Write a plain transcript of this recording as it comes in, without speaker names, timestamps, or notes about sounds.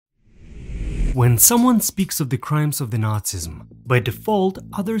When someone speaks of the crimes of the Nazism, by default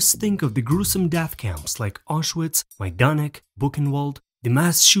others think of the gruesome death camps like Auschwitz, Majdanek, Buchenwald, the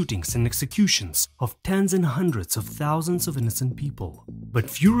mass shootings and executions of tens and hundreds of thousands of innocent people. But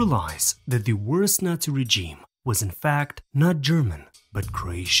few realize that the worst Nazi regime was in fact not German, but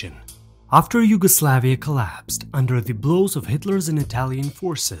Croatian. After Yugoslavia collapsed under the blows of Hitler's and Italian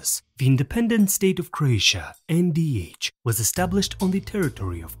forces, the independent state of Croatia, NDH, was established on the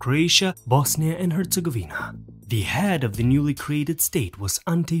territory of Croatia, Bosnia and Herzegovina. The head of the newly created state was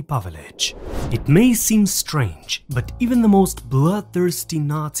Ante Pavelić. It may seem strange, but even the most bloodthirsty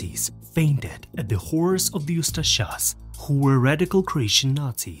Nazis fainted at the horrors of the Ustashas, who were radical Croatian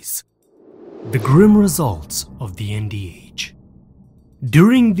Nazis. The grim results of the NDH.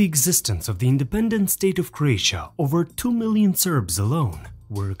 During the existence of the independent state of Croatia, over 2 million Serbs alone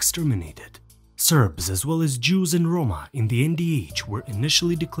were exterminated. Serbs as well as Jews and Roma in the NDH were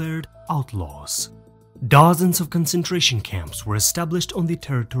initially declared outlaws. Dozens of concentration camps were established on the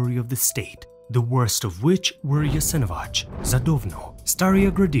territory of the state, the worst of which were Jasenovac, Zadovno,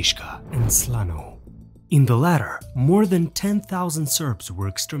 Starija Gradiška and Slano. In the latter, more than 10,000 Serbs were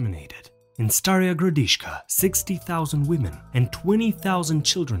exterminated. In Starija Gradiška, 60,000 women and 20,000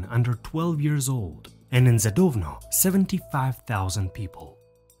 children under 12 years old, and in Zadovno, 75,000 people.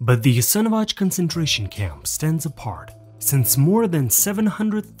 But the Jasenovac concentration camp stands apart, since more than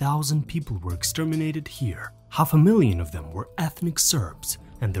 700,000 people were exterminated here. 500,000 of them were ethnic Serbs,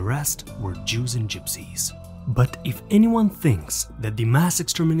 and the rest were Jews and Gypsies. But if anyone thinks that the mass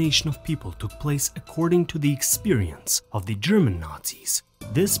extermination of people took place according to the experience of the German Nazis,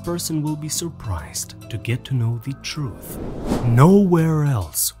 this person will be surprised to get to know the truth. Nowhere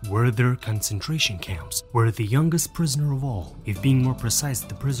else were there concentration camps where the youngest prisoner of all, if being more precise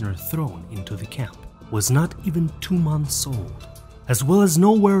the prisoner thrown into the camp, was not even 2 months old. As well as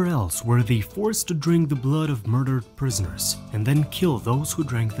nowhere else were they forced to drink the blood of murdered prisoners and then kill those who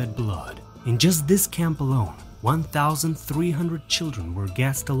drank that blood. In just this camp alone, 1,300 children were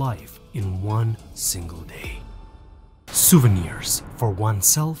gassed alive in one single day. Souvenirs for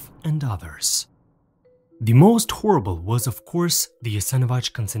oneself and others. The most horrible was of course the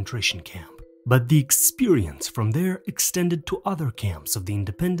Jasenovac concentration camp, but the experience from there extended to other camps of the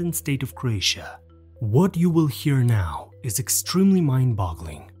independent state of Croatia. What you will hear now is extremely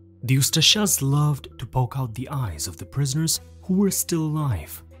mind-boggling. The Ustashas loved to poke out the eyes of the prisoners who were still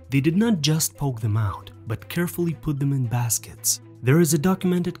alive. They did not just poke them out, but carefully put them in baskets. There is a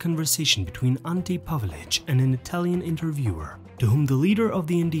documented conversation between Ante Pavelić and an Italian interviewer, to whom the leader of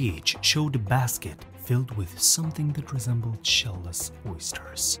the NDH showed a basket filled with something that resembled shellless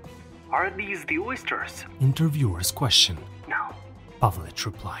oysters. "Are these the oysters?" Interviewer's question. "No." Pavelić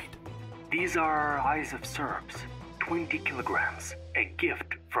replied. "These are eyes of Serbs, 20 kilograms, a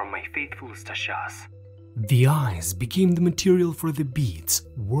gift from my faithful Ustashas." The eyes became the material for the beads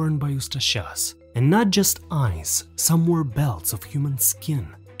worn by Ustashas. And not just eyes, some wore belts of human skin,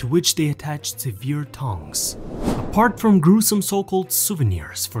 to which they attached severe tongues. Apart from gruesome so-called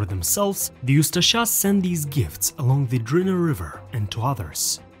souvenirs for themselves, the Ustashas sent these gifts along the Drina River and to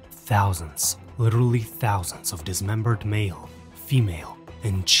others. Thousands, literally thousands of dismembered male, female,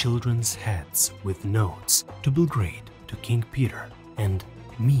 and children's heads with notes to Belgrade, to King Peter, and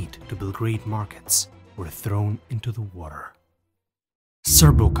meat to Belgrade markets were thrown into the water.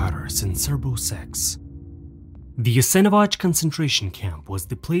 Serbo-cutters and Serbo-sex. The Jasenovac concentration camp was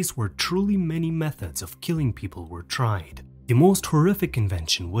the place where truly many methods of killing people were tried. The most horrific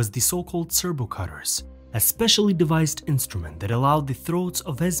invention was the so-called Serbo-cutters, a specially devised instrument that allowed the throats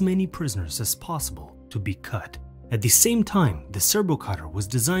of as many prisoners as possible to be cut. At the same time, the Serbo-cutter was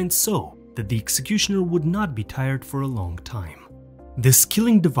designed so that the executioner would not be tired for a long time. This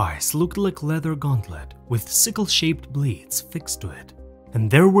killing device looked like a leather gauntlet with sickle-shaped blades fixed to it. And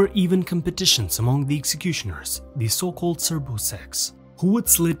there were even competitions among the executioners, the so-called Serbo-sex, who would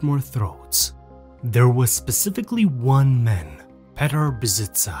slit more throats. There was specifically one man, Petar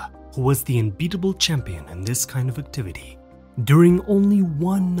Bizica, who was the unbeatable champion in this kind of activity. During only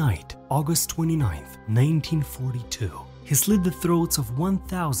one night, August 29, 1942, he slit the throats of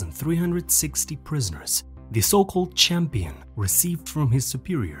 1,360 prisoners. The so-called champion received from his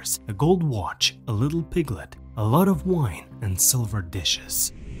superiors a gold watch, a little piglet, a lot of wine and silver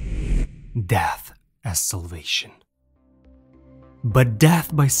dishes. Death as salvation. But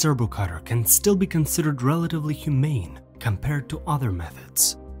death by Serbo-cutter can still be considered relatively humane compared to other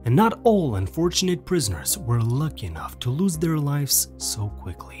methods. And not all unfortunate prisoners were lucky enough to lose their lives so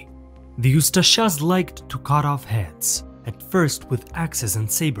quickly. The Ustashas liked to cut off heads, at first with axes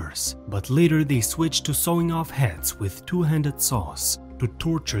and sabers, but later they switched to sawing off heads with two-handed saws, to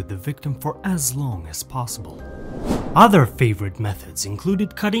torture the victim for as long as possible. Other favorite methods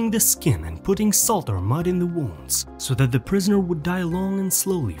included cutting the skin and putting salt or mud in the wounds so that the prisoner would die long and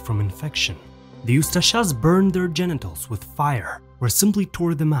slowly from infection. The Ustashas burned their genitals with fire or simply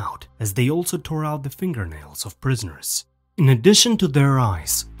tore them out, as they also tore out the fingernails of prisoners. In addition to their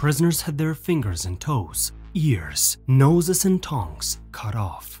eyes, prisoners had their fingers and toes, ears, noses and tongues cut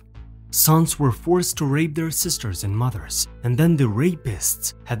off. Sons were forced to rape their sisters and mothers, and then the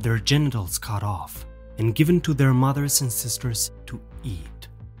rapists had their genitals cut off and given to their mothers and sisters to eat.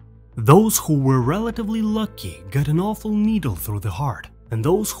 Those who were relatively lucky got an awful needle through the heart, and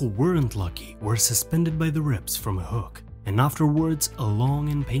those who weren't lucky were suspended by the ribs from a hook, and afterwards a long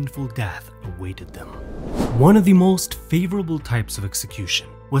and painful death awaited them. One of the most favorable types of execution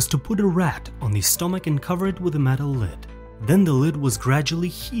was to put a rat on the stomach and cover it with a metal lid. Then the lid was gradually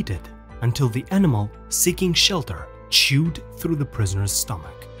heated until the animal, seeking shelter, chewed through the prisoner's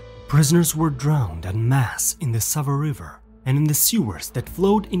stomach. Prisoners were drowned en masse in the Sava River and in the sewers that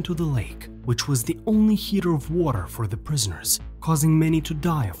flowed into the lake, which was the only heater of water for the prisoners, causing many to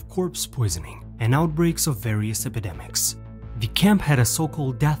die of corpse poisoning and outbreaks of various epidemics. The camp had a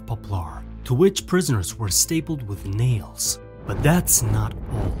so-called death poplar, to which prisoners were stapled with nails. But that's not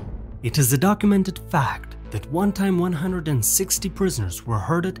all. It is a documented fact that one time 160 prisoners were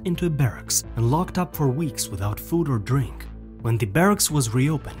herded into a barracks and locked up for weeks without food or drink. When the barracks was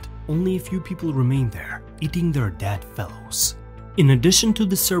reopened, only a few people remained there, eating their dead fellows. In addition to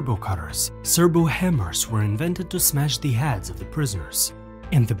the serbo cutters, serbo hammers were invented to smash the heads of the prisoners.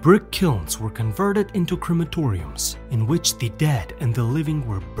 And the brick kilns were converted into crematoriums, in which the dead and the living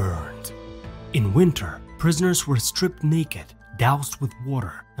were burned. In winter, prisoners were stripped naked, doused with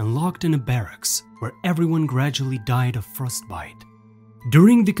water, and locked in a barracks, where everyone gradually died of frostbite.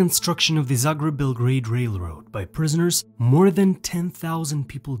 During the construction of the Zagreb-Belgrade Railroad by prisoners, more than 10,000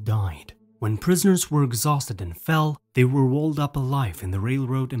 people died. When prisoners were exhausted and fell, they were walled up alive in the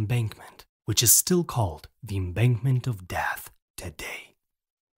railroad embankment, which is still called the Embankment of Death today.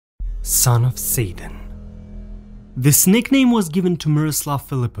 Son of Satan. This nickname was given to Miroslav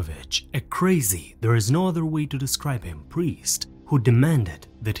Filipovich, a crazy, there is no other way to describe him, priest, who demanded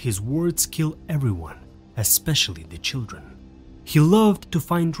that his wards kill everyone, especially the children. He loved to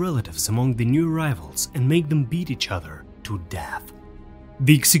find relatives among the new arrivals and make them beat each other to death.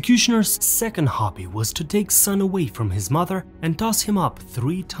 The executioner's second hobby was to take son away from his mother and toss him up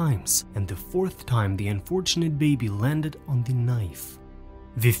 3 times, and the 4th time the unfortunate baby landed on the knife.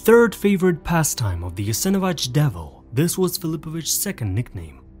 The third favorite pastime of the Jasenovac devil, this was Filipovich's second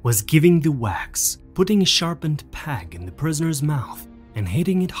nickname, was giving the wax, putting a sharpened peg in the prisoner's mouth and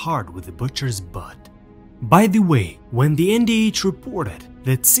hitting it hard with the butcher's butt. By the way, when the NDH reported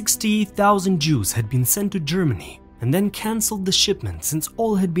that 68,000 Jews had been sent to Germany and then cancelled the shipment since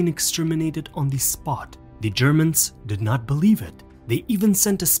all had been exterminated on the spot, the Germans did not believe it. They even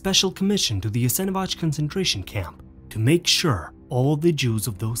sent a special commission to the Jasenovac concentration camp to make sure all the Jews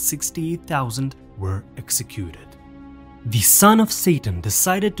of those 68,000 were executed. The son of Satan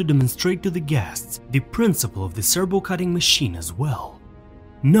decided to demonstrate to the guests the principle of the serbo-cutting machine as well.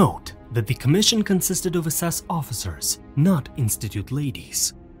 Note that the commission consisted of SS officers, not institute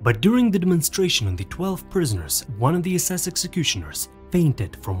ladies. But during the demonstration on the 12 prisoners, one of the SS executioners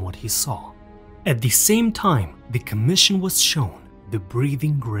fainted from what he saw. At the same time, the commission was shown the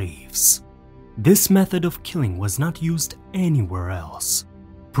breathing graves. This method of killing was not used anywhere else.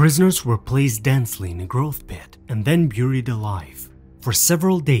 Prisoners were placed densely in a growth pit and then buried alive. For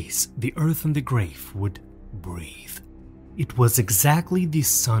several days, the earth in the grave would breathe. It was exactly the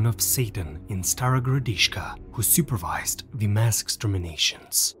son of Satan in Stara Gradiška who supervised the mass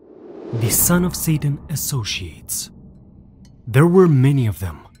exterminations. The son of Satan associates. There were many of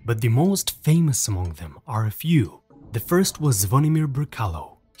them, but the most famous among them are a few. The first was Zvonimir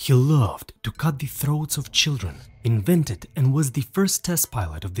Brikalo. He loved to cut the throats of children, invented and was the first test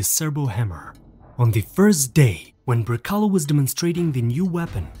pilot of the serbo hammer. On the first day, when Brikalo was demonstrating the new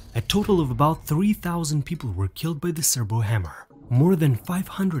weapon, a total of about 3,000 people were killed by the serbo hammer. More than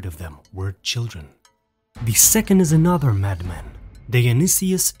 500 of them were children. The second is another madman,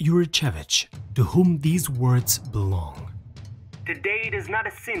 Dionysius Yurichevich, to whom these words belong. Today it is not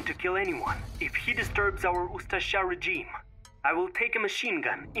a sin to kill anyone if he disturbs our Ustasha regime. I will take a machine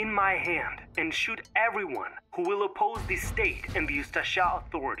gun in my hand and shoot everyone who will oppose the state and the Ustasha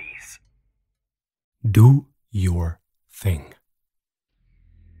authorities. Do your thing.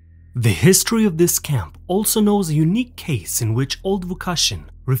 The history of this camp also knows a unique case in which old Vukashin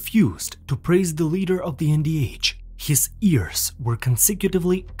refused to praise the leader of the NDH. His ears were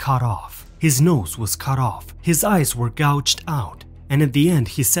consecutively cut off, his nose was cut off, his eyes were gouged out, and at the end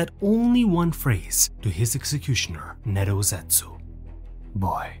he said only one phrase to his executioner, Nerozetsu.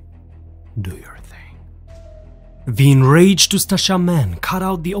 "Boy, do your thing." The enraged Ustasha man cut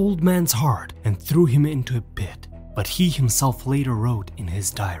out the old man's heart and threw him into a pit, but he himself later wrote in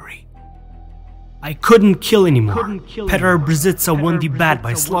his diary, "I couldn't kill anymore. Petrar Brzyza won the bat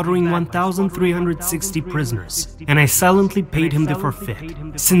by slaughtering 1,360 prisoners, and I silently paid him the forfeit.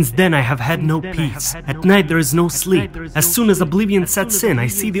 Since then I have had no peace. At night there is no sleep. As soon as oblivion sets in, I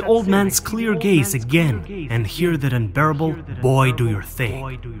see the old man's clear gaze again, and hear that unbearable, 'Boy, do your thing.'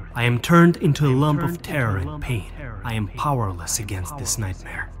 I am turned into a lump of terror and pain. I am powerless against this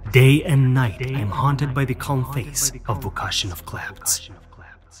nightmare. Day and night I am haunted by the calm face of Vukashin of Klebts."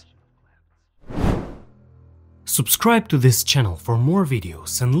 Subscribe to this channel for more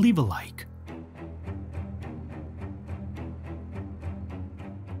videos and leave a like.